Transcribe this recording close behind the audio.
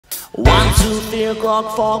1, 2, 3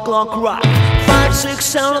 o'clock, 4 o'clock, rock. 5, 6,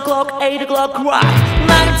 7 o'clock, 8 o'clock, rock.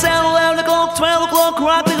 9, 10, 11 o'clock, 12 o'clock,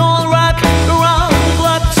 rock. We're gonna rock around the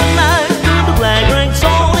clock.